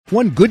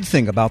One good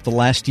thing about the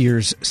last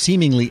year's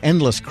seemingly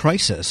endless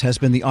crisis has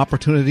been the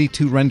opportunity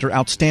to render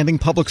outstanding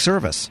public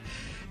service.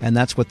 And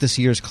that's what this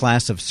year's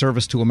class of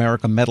Service to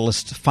America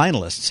medalist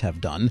finalists have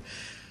done.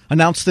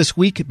 Announced this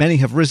week, many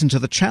have risen to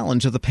the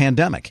challenge of the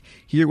pandemic.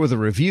 Here with a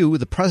review,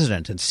 the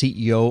president and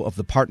CEO of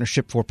the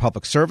Partnership for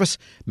Public Service,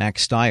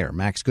 Max Stier.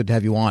 Max, good to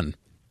have you on.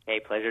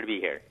 Hey, pleasure to be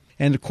here.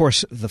 And, of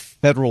course, the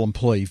federal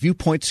employee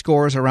viewpoint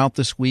scores are out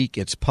this week.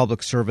 It's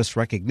Public Service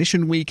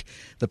Recognition Week.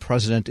 The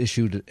president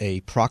issued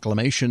a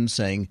proclamation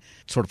saying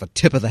sort of a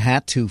tip of the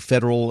hat to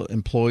federal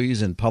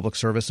employees and public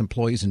service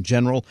employees in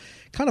general.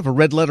 Kind of a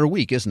red-letter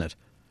week, isn't it?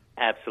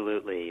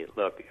 Absolutely.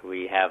 Look,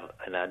 we have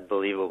an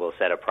unbelievable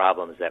set of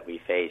problems that we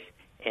face,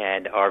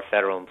 and our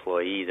federal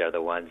employees are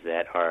the ones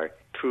that are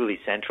truly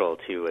central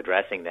to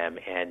addressing them,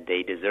 and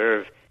they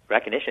deserve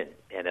recognition,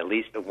 and at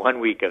least 1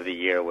 week of the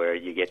year where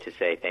you get to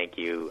say thank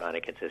you on a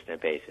consistent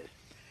basis.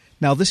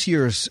 Now, this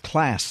year's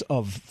class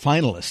of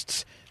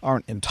finalists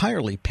aren't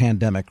entirely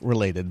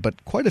pandemic-related,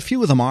 but quite a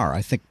few of them are.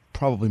 I think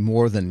probably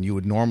more than you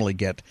would normally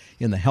get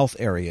in the health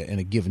area in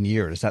a given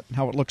year. Is that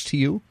how it looks to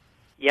you?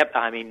 Yep.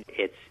 I mean,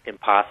 it's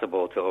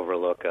impossible to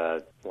overlook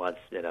a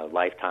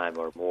once-in-a-lifetime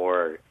or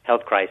more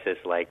health crisis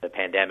like the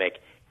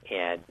pandemic,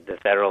 and the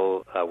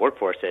federal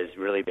workforce has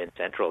really been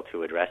central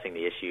to addressing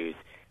the issues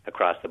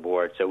across the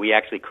board. So we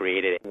actually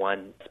created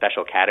one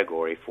special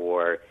category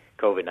for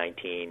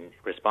COVID-19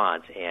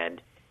 response, and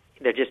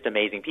they're just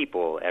amazing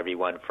people,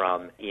 everyone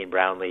from Ian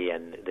Brownlee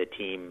and the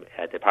team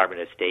at the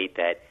Department of State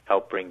that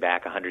helped bring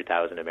back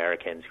 100,000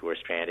 Americans who were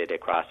stranded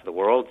across the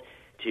world,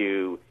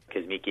 to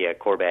Kizzmekia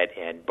Corbett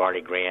and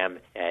Barney Graham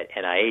at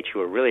NIH, who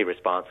are really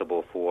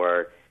responsible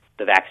for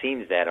the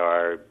vaccines that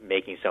are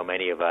making so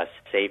many of us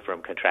safe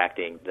from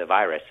contracting the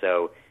virus.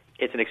 So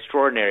it's an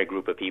extraordinary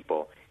group of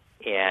people.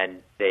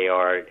 And they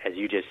are, as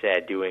you just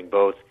said, doing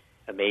both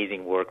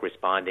amazing work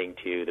responding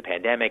to the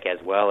pandemic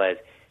as well as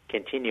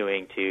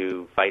continuing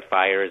to fight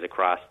fires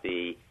across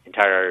the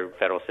entire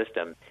federal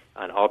system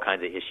on all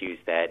kinds of issues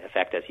that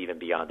affect us even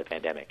beyond the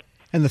pandemic.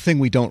 And the thing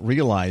we don't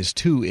realize,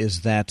 too,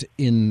 is that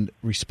in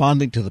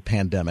responding to the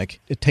pandemic,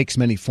 it takes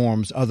many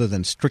forms other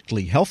than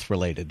strictly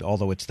health-related,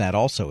 although it's that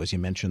also, as you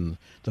mentioned,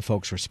 the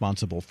folks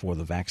responsible for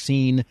the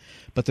vaccine.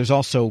 But there's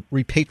also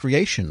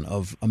repatriation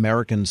of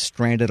Americans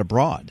stranded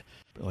abroad.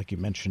 Like you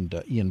mentioned,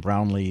 Ian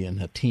Brownlee and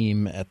a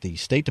team at the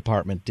State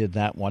Department did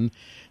that one.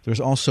 There's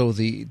also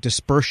the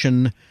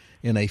dispersion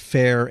in a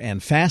fair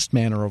and fast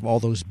manner of all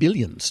those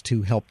billions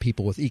to help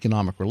people with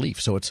economic relief.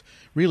 So it's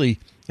really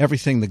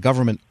everything the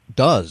government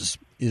does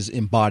is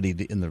embodied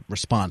in the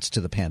response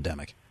to the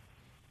pandemic.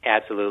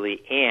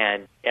 Absolutely.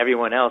 And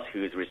everyone else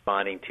who's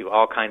responding to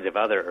all kinds of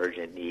other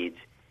urgent needs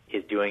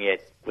is doing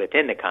it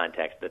within the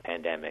context of the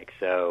pandemic.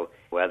 So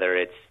whether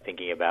it's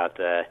thinking about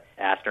the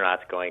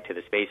astronauts going to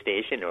the space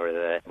station or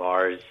the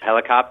Mars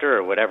helicopter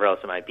or whatever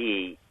else it might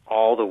be,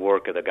 all the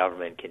work of the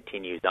government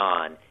continues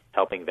on,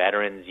 helping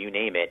veterans, you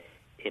name it,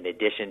 in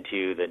addition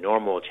to the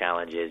normal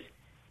challenges.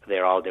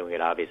 They're all doing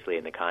it, obviously,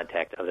 in the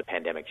context of the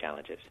pandemic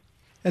challenges.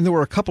 And there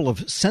were a couple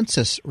of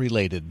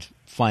census-related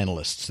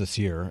finalists this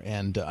year,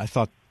 and I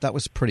thought that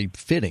was pretty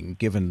fitting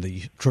given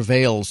the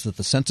travails that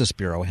the Census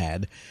Bureau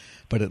had.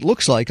 But it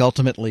looks like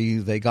ultimately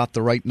they got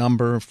the right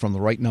number from the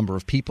right number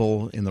of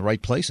people in the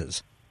right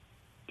places.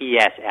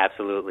 Yes,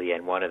 absolutely.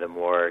 And one of the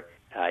more,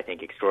 I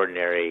think,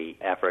 extraordinary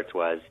efforts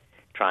was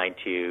trying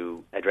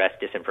to address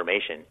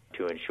disinformation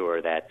to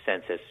ensure that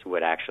census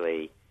would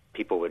actually,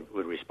 people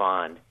would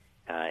respond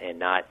and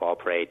not fall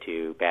prey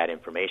to bad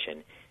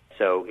information.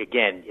 So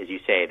again, as you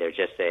say, there's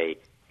just a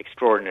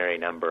extraordinary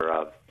number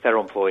of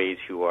federal employees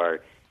who are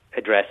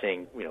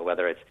addressing,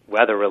 whether it's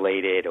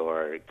weather-related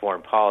or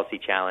foreign policy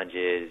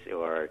challenges,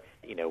 or,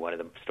 one of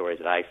the stories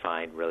that I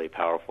find really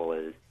powerful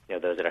is,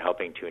 those that are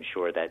helping to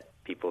ensure that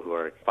people who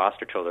are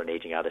foster children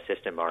aging out of the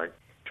system aren't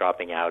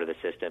dropping out of the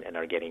system and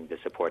are getting the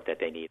support that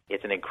they need.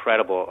 It's an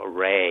incredible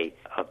array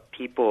of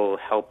people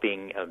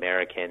helping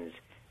Americans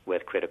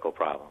with critical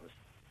problems.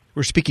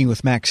 We're speaking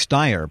with Max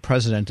Stier,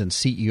 President and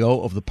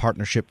CEO of the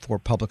Partnership for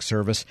Public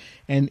Service.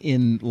 And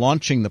in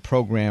launching the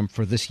program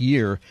for this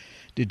year,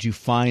 did you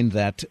find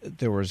that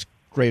there was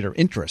greater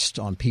interest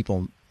on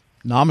people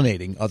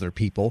nominating other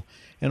people,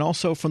 and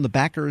also from the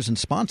backers and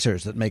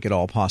sponsors that make it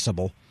all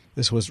possible?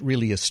 This was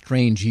really a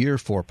strange year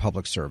for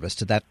public service.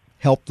 Did that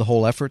help the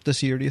whole effort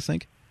this year, do you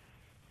think?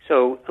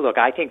 So, look,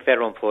 I think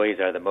federal employees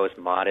are the most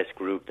modest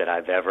group that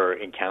I've ever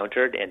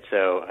encountered, and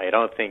so I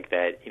don't think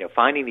that,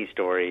 finding these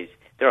stories,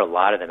 there are a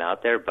lot of them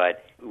out there,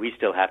 but we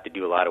still have to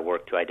do a lot of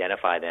work to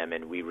identify them,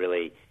 and we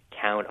really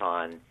count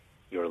on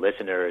your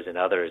listeners and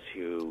others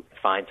who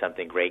find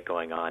something great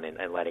going on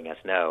and letting us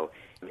know.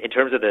 In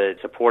terms of the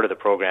support of the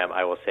program,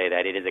 I will say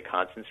that it is a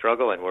constant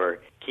struggle, and we're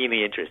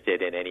keenly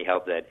interested in any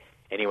help that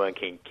anyone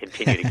can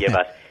continue to give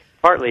us,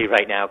 partly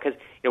right now because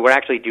we're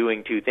actually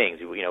doing two things.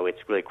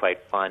 It's really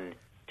quite fun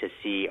to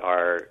see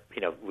our,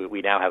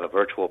 we now have a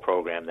virtual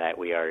program that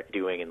we are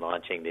doing and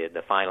launching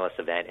the finalist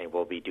event, and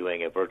we'll be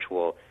doing a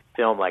virtual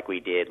film like we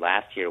did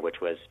last year,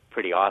 which was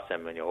pretty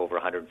awesome. And, over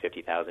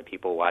 150,000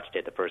 people watched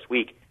it the first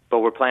week. But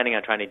we're planning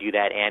on trying to do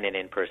that and an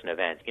in-person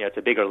event. It's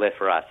a bigger lift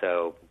for us,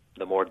 so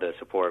the more the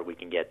support we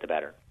can get, the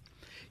better.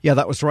 Yeah,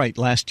 that was right.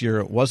 Last year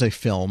it was a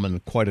film,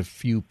 and quite a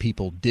few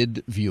people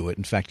did view it.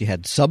 In fact, you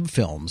had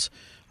sub-films.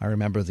 I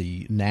remember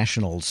the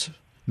Nationals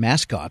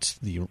mascots,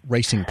 the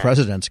racing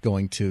presidents,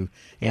 going to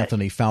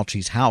Anthony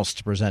Fauci's house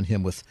to present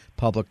him with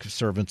Public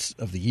Servants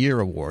of the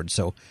Year award.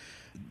 So,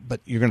 but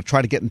you're going to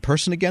try to get in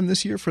person again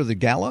this year for the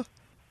gala?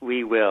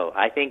 We will.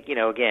 I think,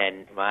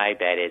 again, my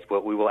bet is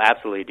we will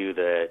absolutely do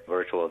the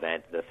virtual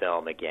event, the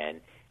film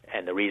again.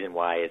 And the reason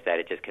why is that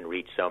it just can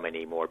reach so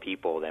many more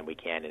people than we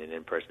can in an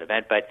in-person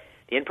event. But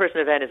the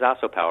in-person event is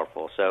also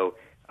powerful. So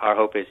our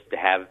hope is to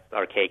have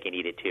our cake and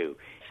eat it too.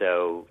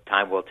 So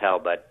time will tell,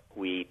 but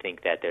we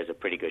think that there's a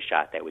pretty good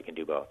shot that we can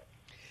do both.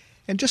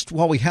 And just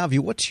while we have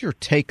you, what's your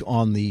take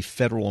on the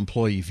federal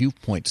employee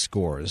viewpoint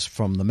scores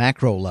from the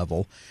macro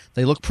level?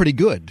 They look pretty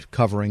good,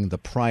 covering the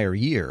prior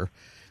year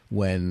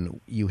when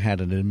you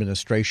had an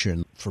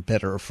administration, for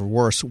better or for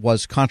worse,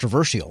 was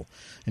controversial,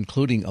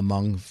 including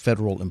among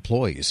federal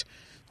employees.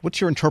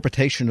 What's your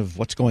interpretation of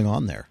what's going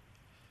on there?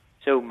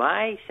 So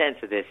my sense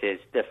of this is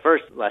the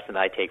first lesson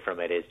I take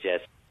from it is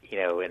just,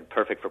 and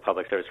perfect for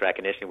Public Service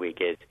Recognition Week,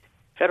 is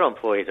federal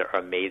employees are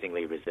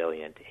amazingly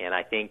resilient. And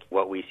I think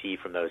what we see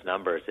from those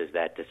numbers is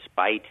that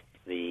despite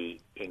the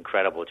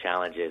incredible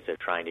challenges of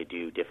trying to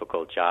do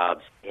difficult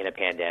jobs in a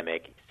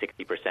pandemic,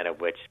 60%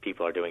 of which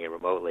people are doing it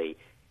remotely,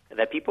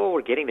 that people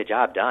were getting the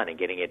job done and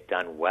getting it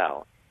done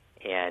well.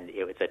 And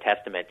it was a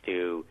testament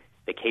to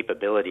the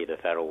capability of the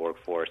federal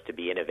workforce to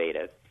be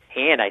innovative.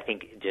 And I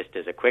think, just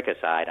as a quick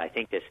aside, I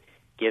think this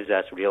gives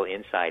us real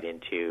insight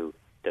into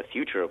the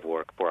future of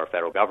work for our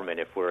federal government.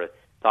 If we're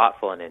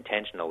thoughtful and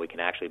intentional, we can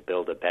actually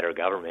build a better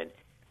government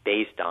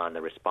based on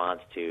the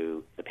response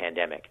to the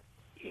pandemic.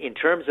 In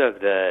terms of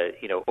the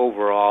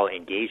overall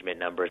engagement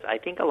numbers, I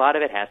think a lot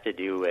of it has to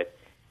do with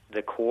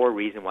the core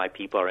reason why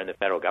people are in the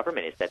federal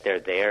government is that they're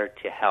there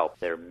to help.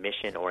 They're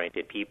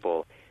mission-oriented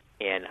people.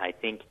 And I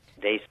think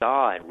they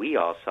saw, and we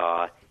all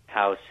saw,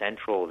 how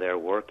central their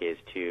work is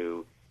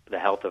to the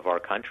health of our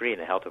country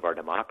and the health of our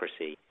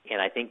democracy.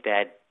 And I think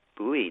that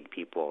buoyed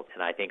people.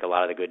 And I think a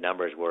lot of the good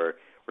numbers were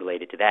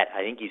related to that.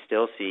 I think you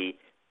still see,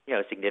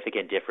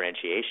 significant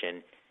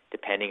differentiation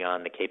depending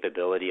on the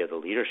capability of the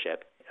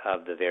leadership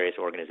of the various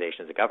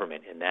organizations of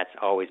government. And that's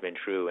always been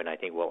true, and I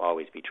think will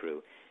always be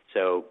true.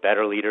 So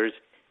better leaders,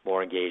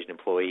 more engaged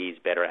employees,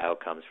 better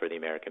outcomes for the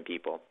American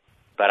people.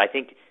 But I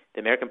think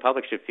the American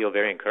public should feel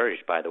very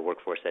encouraged by the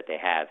workforce that they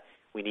have.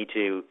 We need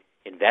to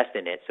invest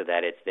in it so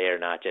that it's there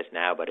not just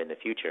now but in the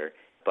future.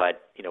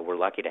 But, we're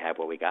lucky to have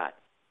what we got.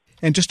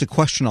 And just a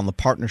question on the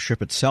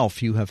partnership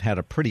itself. You have had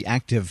a pretty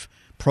active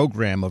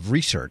program of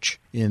research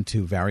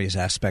into various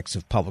aspects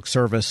of public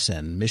service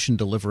and mission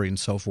delivery and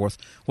so forth.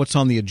 What's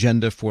on the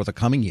agenda for the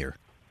coming year?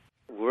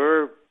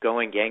 We're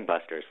going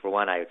gangbusters. For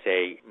one, I would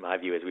say my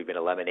view is we've been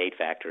a lemonade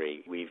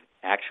factory. We've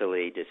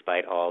actually,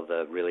 despite all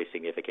the really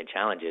significant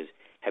challenges,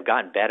 have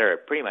gotten better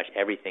at pretty much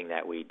everything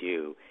that we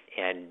do.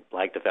 And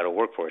like the federal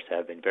workforce,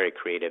 have been very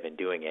creative in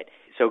doing it.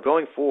 So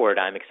going forward,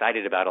 I'm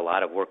excited about a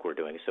lot of work we're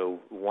doing. So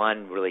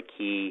one really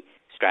key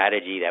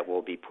strategy that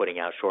we'll be putting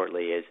out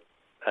shortly is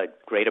a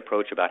great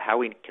approach about how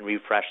we can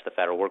refresh the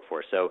federal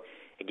workforce. So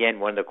again,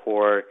 one of the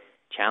core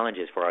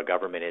challenges for our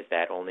government is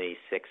that only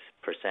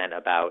 6%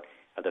 of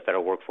the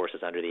federal workforce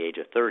is under the age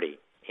of 30,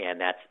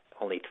 and that's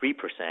only 3%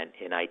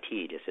 in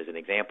IT, just as an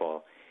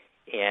example.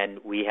 And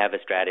we have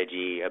a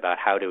strategy about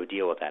how to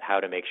deal with that, how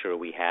to make sure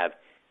we have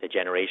the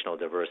generational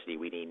diversity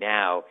we need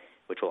now,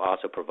 which will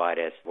also provide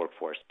us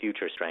workforce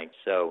future strength.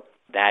 So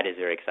that is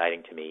very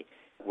exciting to me.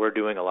 We're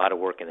doing a lot of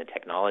work in the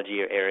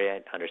technology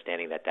area,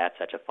 understanding that that's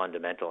such a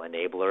fundamental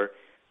enabler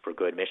for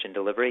good mission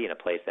delivery in a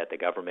place that the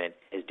government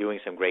is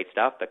doing some great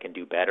stuff but can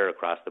do better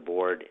across the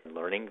board,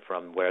 learning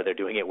from where they're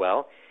doing it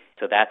well.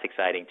 So that's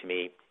exciting to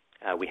me.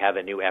 We have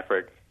a new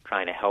effort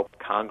trying to help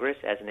Congress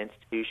as an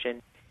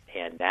institution,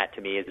 and that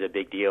to me is a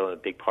big deal and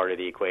a big part of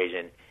the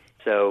equation.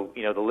 So,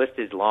 the list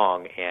is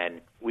long,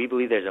 and we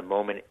believe there's a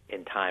moment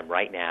in time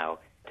right now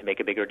to make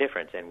a bigger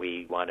difference, and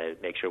we want to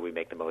make sure we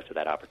make the most of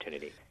that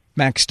opportunity.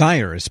 Max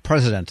Stier is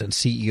President and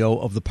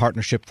CEO of the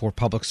Partnership for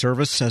Public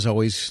Service. As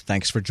always,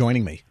 thanks for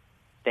joining me.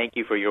 Thank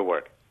you for your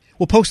work.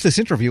 We'll post this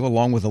interview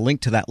along with a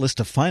link to that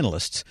list of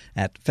finalists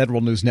at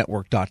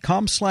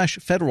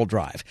federalnewsnetwork.com/Federal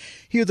Drive.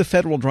 Hear the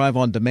Federal Drive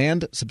on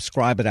demand,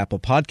 subscribe at Apple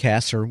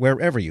Podcasts or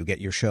wherever you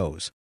get your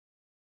shows.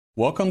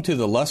 Welcome to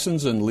the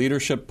Lessons in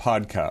Leadership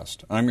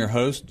podcast. I'm your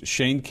host,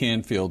 Shane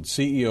Canfield,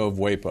 CEO of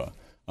WEPA.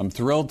 I'm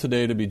thrilled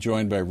today to be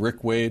joined by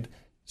Rick Wade,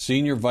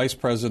 Senior Vice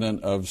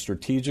President of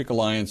Strategic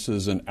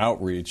Alliances and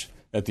Outreach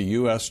at the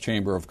U.S.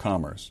 Chamber of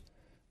Commerce.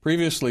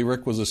 Previously,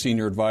 Rick was a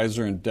Senior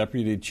Advisor and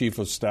Deputy Chief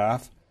of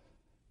Staff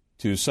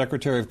to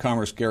Secretary of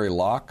Commerce Gary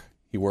Locke.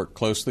 He worked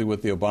closely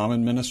with the Obama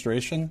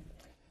administration,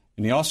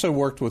 and he also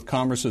worked with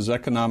Commerce's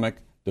Economic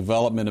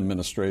Development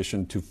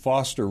Administration to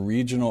foster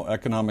regional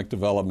economic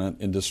development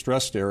in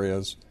distressed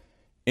areas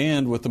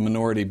and with the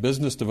Minority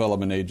Business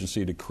Development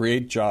Agency to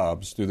create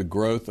jobs through the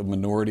growth of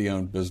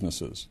minority-owned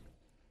businesses.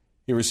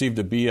 He received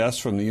a BS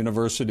from the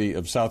University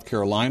of South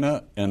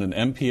Carolina and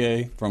an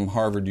MPA from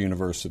Harvard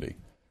University.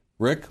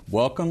 Rick,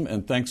 welcome,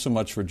 and thanks so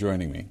much for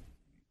joining me.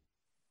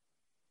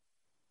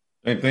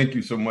 And thank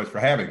you so much for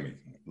having me.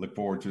 Look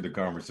forward to the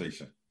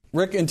conversation.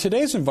 Rick, in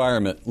today's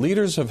environment,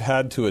 leaders have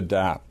had to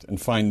adapt and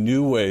find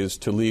new ways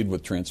to lead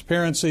with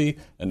transparency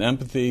and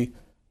empathy.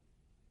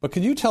 But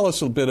can you tell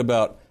us a bit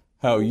about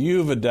how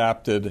you've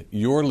adapted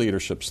your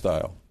leadership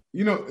style?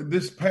 You know,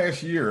 this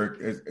past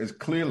year has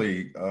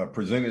clearly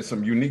presented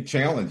some unique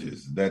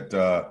challenges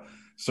that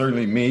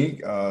certainly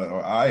me,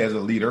 or I as a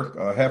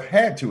leader, have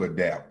had to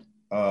adapt.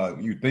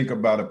 You think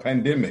about a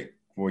pandemic,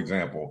 for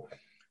example,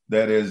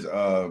 that has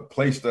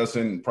placed us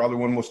in probably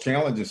one of the most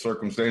challenging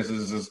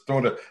circumstances is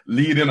sort of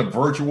lead in a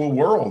virtual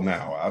world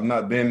now. I've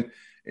not been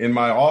in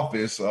my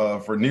office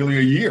for nearly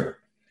a year.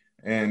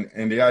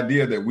 And the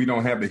idea that we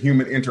don't have the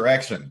human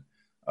interaction,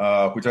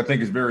 which I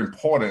think is very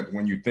important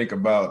when you think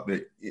about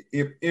the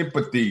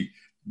empathy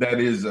that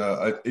is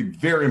a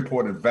very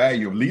important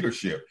value of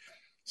leadership.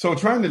 So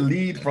trying to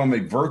lead from a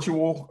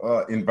virtual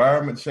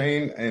environment,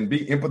 Shane, and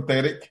be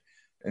empathetic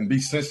and be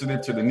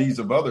sensitive to the needs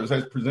of others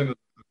has presented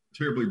a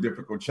terribly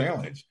difficult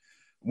challenge.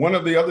 One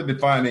of the other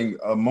defining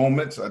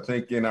moments, I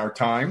think, in our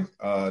time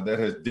that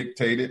has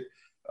dictated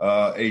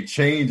a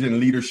change in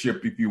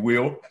leadership, if you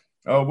will,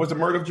 was the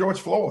murder of George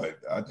Floyd.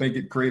 I think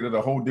it created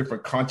a whole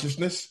different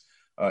consciousness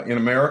in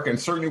America and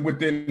certainly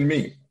within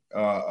me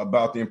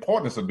about the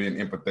importance of being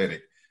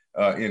empathetic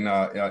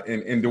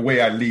in the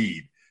way I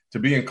lead, to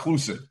be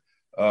inclusive,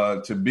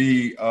 to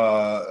be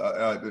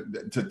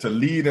to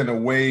lead in a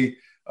way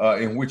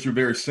in which you're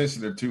very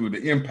sensitive to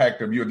the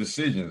impact of your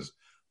decisions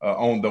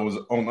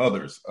on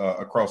others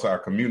across our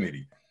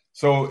community.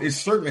 So it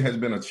certainly has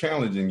been a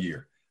challenging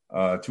year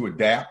to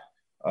adapt,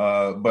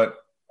 but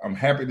I'm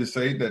happy to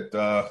say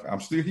that I'm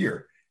still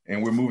here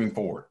and we're moving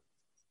forward.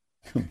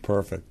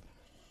 Perfect.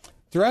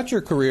 Throughout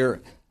your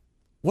career,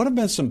 what have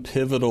been some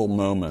pivotal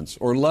moments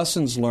or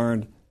lessons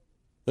learned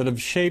that have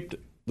shaped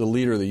the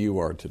leader that you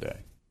are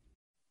today?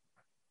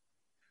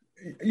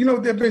 You know,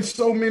 there have been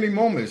so many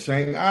moments,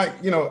 Shane.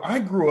 I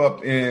grew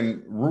up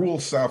in rural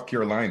South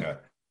Carolina.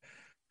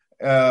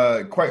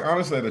 Quite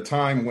honestly, at a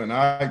time when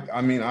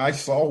I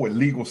saw what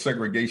legal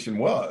segregation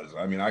was.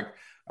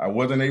 I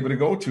wasn't able to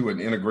go to an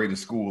integrated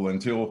school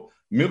until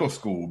middle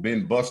school,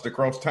 being bused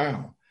across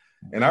town.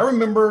 And I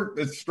remember,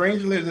 as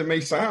strangely as it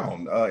may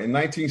sound, in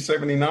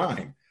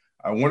 1979,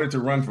 I wanted to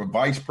run for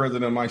vice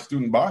president of my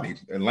student body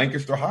at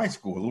Lancaster High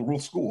School, a little rural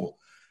school.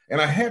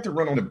 And I had to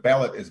run on the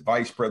ballot as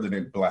vice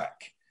president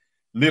black,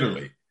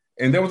 literally.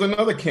 And there was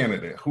another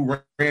candidate who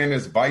ran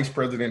as vice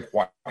president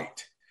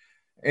white.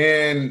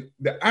 And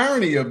the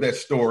irony of that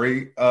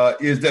story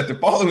is that the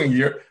following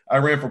year, I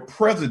ran for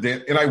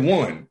president and I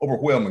won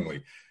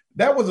overwhelmingly.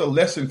 That was a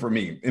lesson for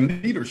me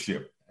in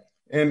leadership.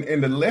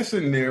 And the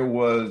lesson there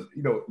was,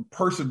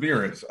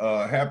 perseverance,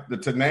 have the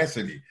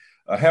tenacity,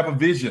 have a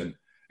vision,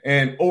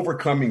 and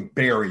overcoming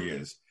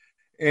barriers.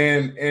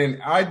 And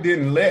I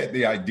didn't let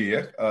the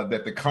idea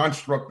that the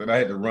construct that I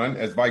had to run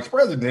as vice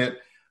president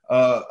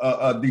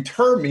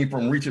deter me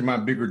from reaching my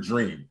bigger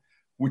dream,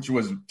 which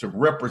was to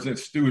represent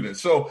students.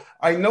 So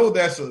I know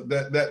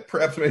that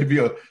perhaps may be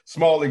a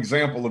small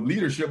example of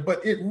leadership,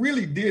 but it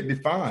really did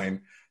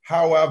define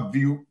how I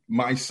view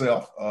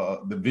myself,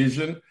 the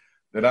vision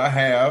that I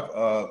have,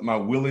 my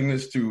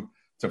willingness to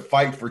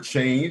fight for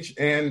change.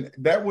 And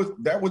that was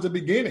the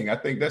beginning. I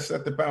think that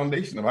set the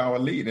foundation of how I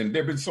lead. And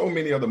there have been so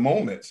many other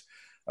moments.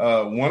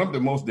 One of the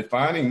most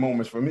defining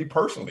moments for me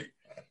personally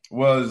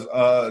was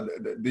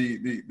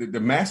the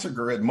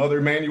massacre at Mother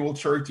Emanuel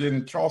Church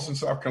in Charleston,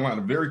 South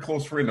Carolina. A very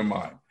close friend of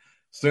mine,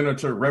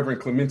 Senator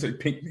Reverend Clemente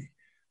Pinckney,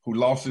 who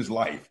lost his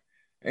life.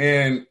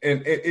 And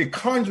it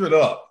conjured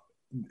up,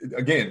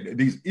 again,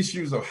 these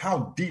issues of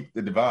how deep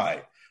the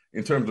divide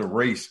in terms of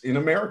race in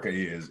America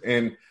is.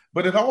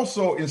 But it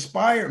also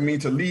inspired me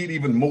to lead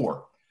even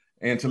more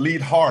and to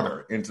lead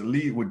harder and to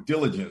lead with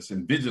diligence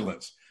and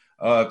vigilance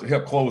to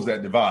help close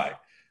that divide.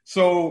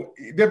 So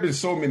there have been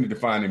so many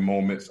defining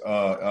moments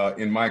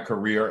in my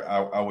career.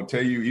 I will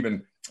tell you,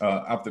 even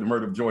after the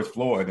murder of George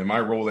Floyd and my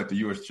role at the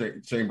U.S.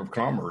 Chamber of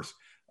Commerce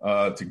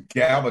to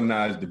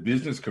galvanize the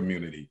business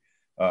community,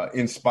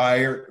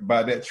 inspired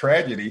by that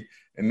tragedy.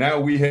 And now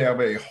we have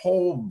a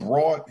whole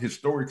broad,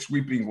 historic,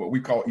 sweeping, what we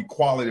call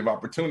equality of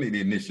opportunity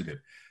initiative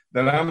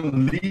that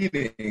I'm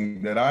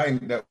leading, that I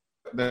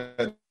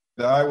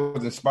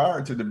was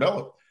inspired to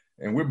develop.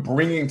 And we're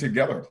bringing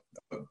together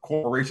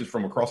corporations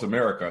from across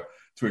America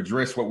to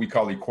address what we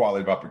call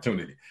equality of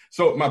opportunity.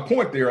 So my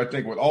point there, I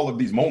think, with all of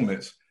these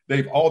moments,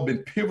 they've all been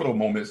pivotal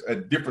moments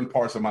at different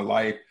parts of my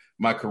life,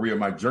 my career,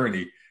 my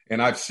journey.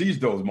 And I've seized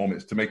those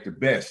moments to make the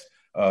best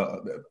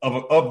of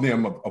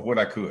what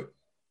I could.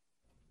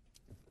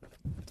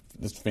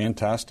 It's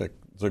fantastic.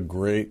 It's a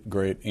great,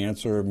 great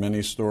answer.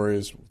 Many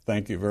stories.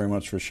 Thank you very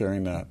much for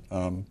sharing that.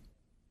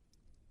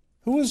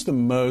 Who is the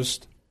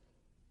most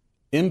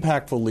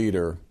impactful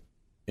leader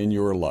in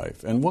your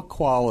life, and what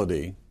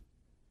quality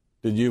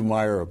did you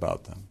admire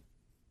about them?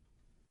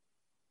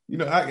 You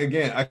know,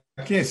 I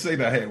can't say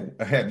that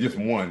I had just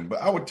one,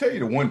 but I would tell you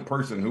the one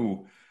person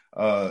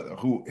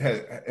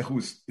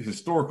whose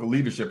historical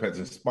leadership has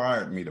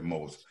inspired me the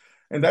most,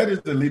 and that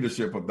is the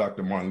leadership of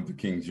Dr. Martin Luther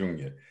King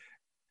Jr.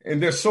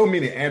 And there's so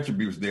many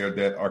attributes there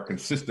that are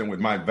consistent with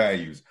my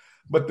values.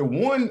 But the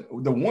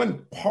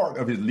one part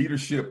of his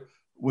leadership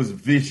was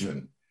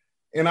vision.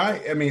 And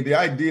I mean, the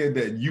idea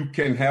that you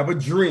can have a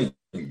dream,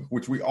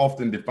 which we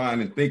often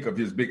define and think of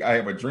his big "I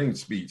have a dream"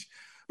 speech.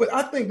 But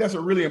I think that's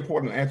a really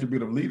important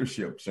attribute of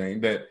leadership,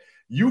 Shane, that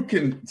you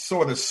can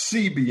sort of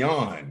see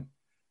beyond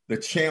the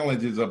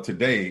challenges of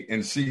today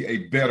and see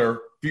a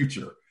better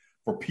future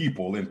for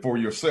people and for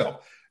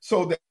yourself.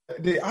 So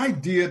the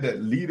idea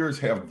that leaders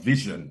have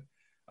vision,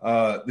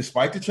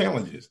 despite the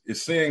challenges,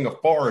 is seeing a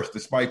forest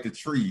despite the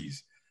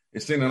trees,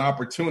 is seeing an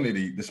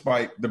opportunity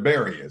despite the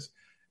barriers.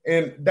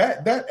 And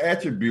that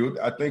attribute,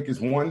 I think, is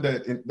one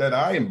that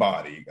I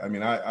embody. I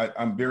mean,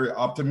 I'm very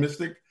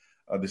optimistic,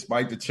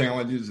 despite the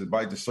challenges,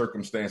 despite the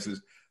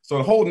circumstances. So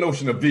the whole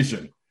notion of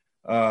vision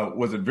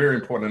was a very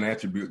important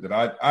attribute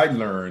that I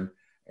learned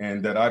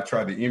and that I've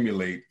tried to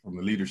emulate from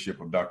the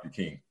leadership of Dr.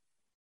 King.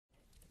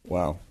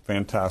 Wow,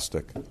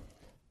 fantastic.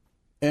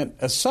 And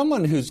as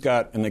someone who's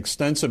got an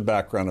extensive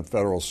background in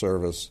federal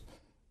service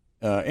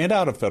and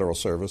out of federal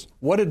service,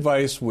 what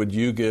advice would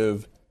you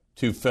give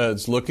to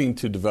feds looking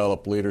to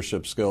develop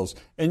leadership skills?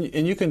 And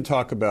you can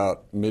talk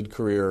about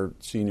mid-career,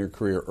 senior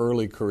career,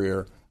 early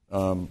career.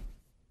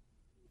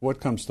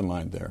 What comes to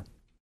mind there?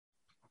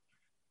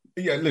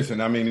 Yeah,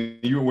 listen, I mean,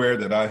 you're aware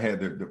that I had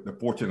the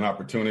fortunate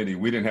opportunity.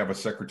 We didn't have a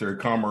Secretary of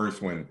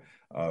Commerce when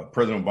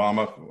President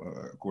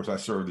Obama, of course, I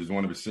served as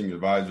one of his senior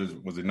advisors,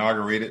 was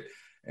inaugurated.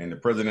 And the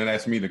president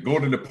asked me to go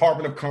to the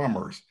Department of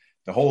Commerce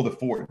to hold the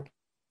fort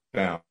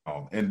down.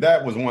 And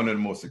that was one of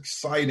the most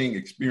exciting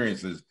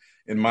experiences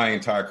in my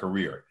entire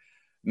career,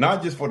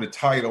 not just for the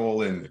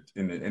title and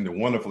the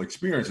wonderful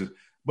experiences,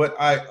 but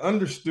I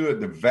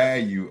understood the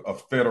value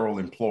of federal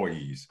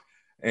employees.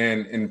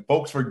 And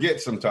folks forget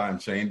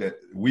sometimes, Shane, that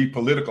we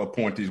political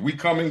appointees, we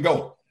come and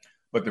go.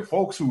 But the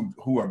folks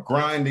who are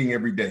grinding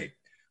every day,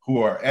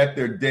 who are at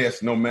their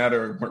desk, no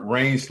matter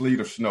rain,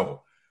 sleet, or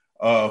snow,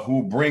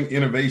 who bring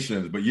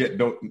innovations, but yet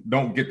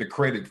don't get the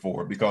credit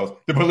for it because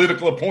the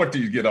political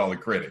appointees get all the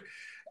credit.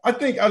 I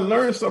think I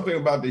learned something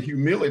about the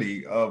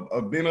humility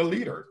of being a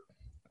leader.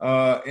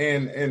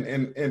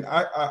 And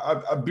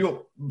I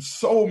built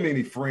so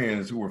many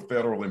friends who were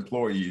federal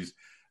employees,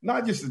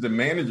 not just at the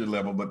manager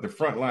level, but the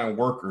frontline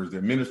workers, the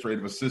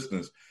administrative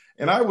assistants.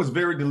 And I was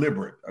very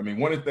deliberate. I mean,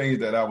 one of the things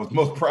that I was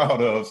most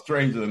proud of,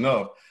 strangely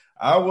enough,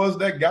 I was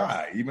that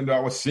guy, even though I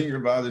was senior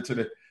advisor to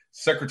the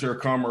Secretary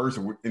of Commerce,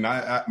 and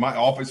my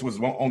office was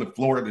on the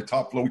floor, at the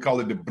top floor. We call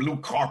it the blue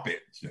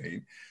carpet,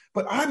 Shane.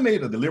 But I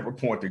made a deliberate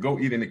point to go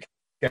eat in the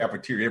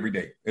cafeteria every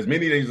day, as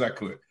many days as I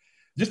could,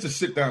 just to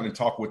sit down and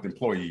talk with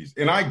employees.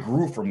 And I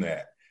grew from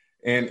that.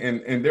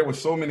 And there were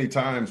so many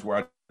times where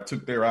I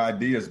took their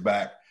ideas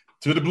back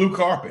to the blue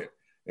carpet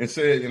and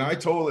said, and I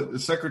told the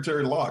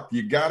Secretary Locke,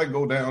 you got to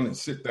go down and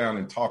sit down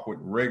and talk with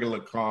regular,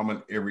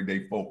 common,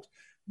 everyday folks.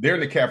 They're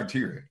in the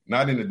cafeteria,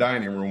 not in the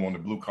dining room on the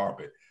blue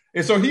carpet.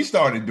 And so he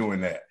started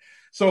doing that.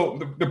 So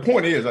the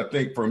point is, I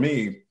think for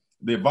me,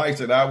 the advice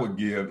that I would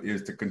give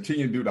is to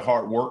continue to do the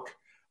hard work.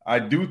 I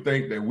do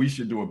think that we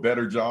should do a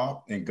better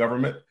job in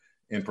government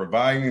in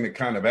providing the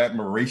kind of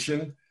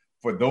admiration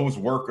for those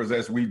workers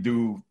as we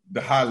do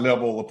the high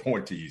level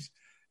appointees.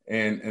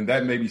 And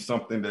that may be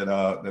something that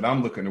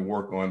I'm looking to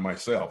work on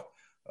myself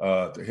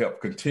to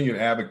help continue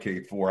to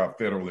advocate for our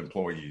federal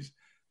employees.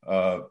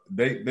 Those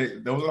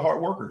are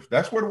hard workers.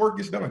 That's where the work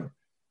gets done.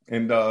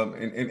 And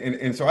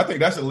so I think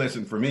that's a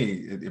lesson for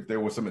me. If there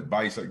was some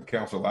advice and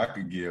counsel I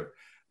could give,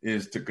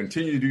 is to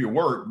continue to do your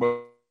work,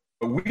 but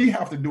we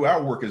have to do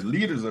our work as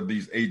leaders of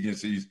these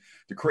agencies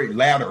to create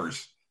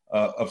ladders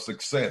of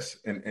success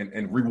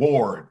and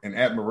reward and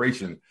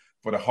admiration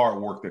for the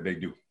hard work that they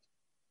do.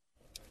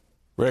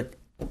 Rick,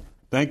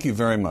 thank you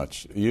very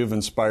much. You've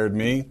inspired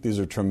me. These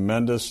are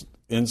tremendous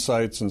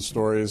insights and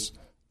stories.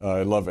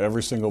 I love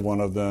every single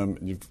one of them.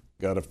 You've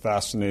got a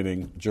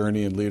fascinating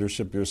journey in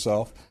leadership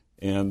yourself.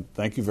 And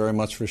thank you very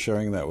much for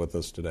sharing that with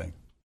us today.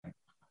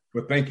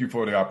 Well, thank you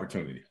for the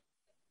opportunity.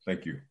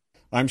 Thank you.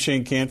 I'm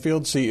Shane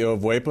Canfield, CEO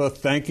of WEPA.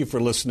 Thank you for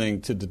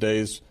listening to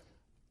today's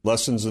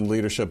Lessons in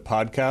Leadership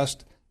podcast.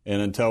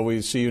 And until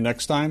we see you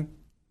next time,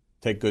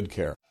 take good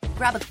care.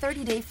 Grab a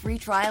 30-day free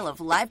trial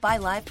of Live by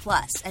Live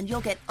Plus, and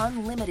you'll get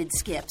unlimited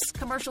skips,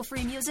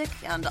 commercial-free music,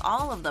 and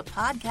all of the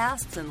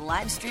podcasts and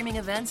live streaming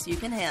events you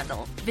can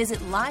handle. Visit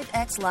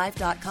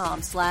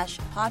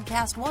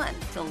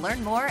livexlive.com/podcast1 to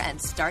learn more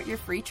and start your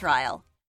free trial.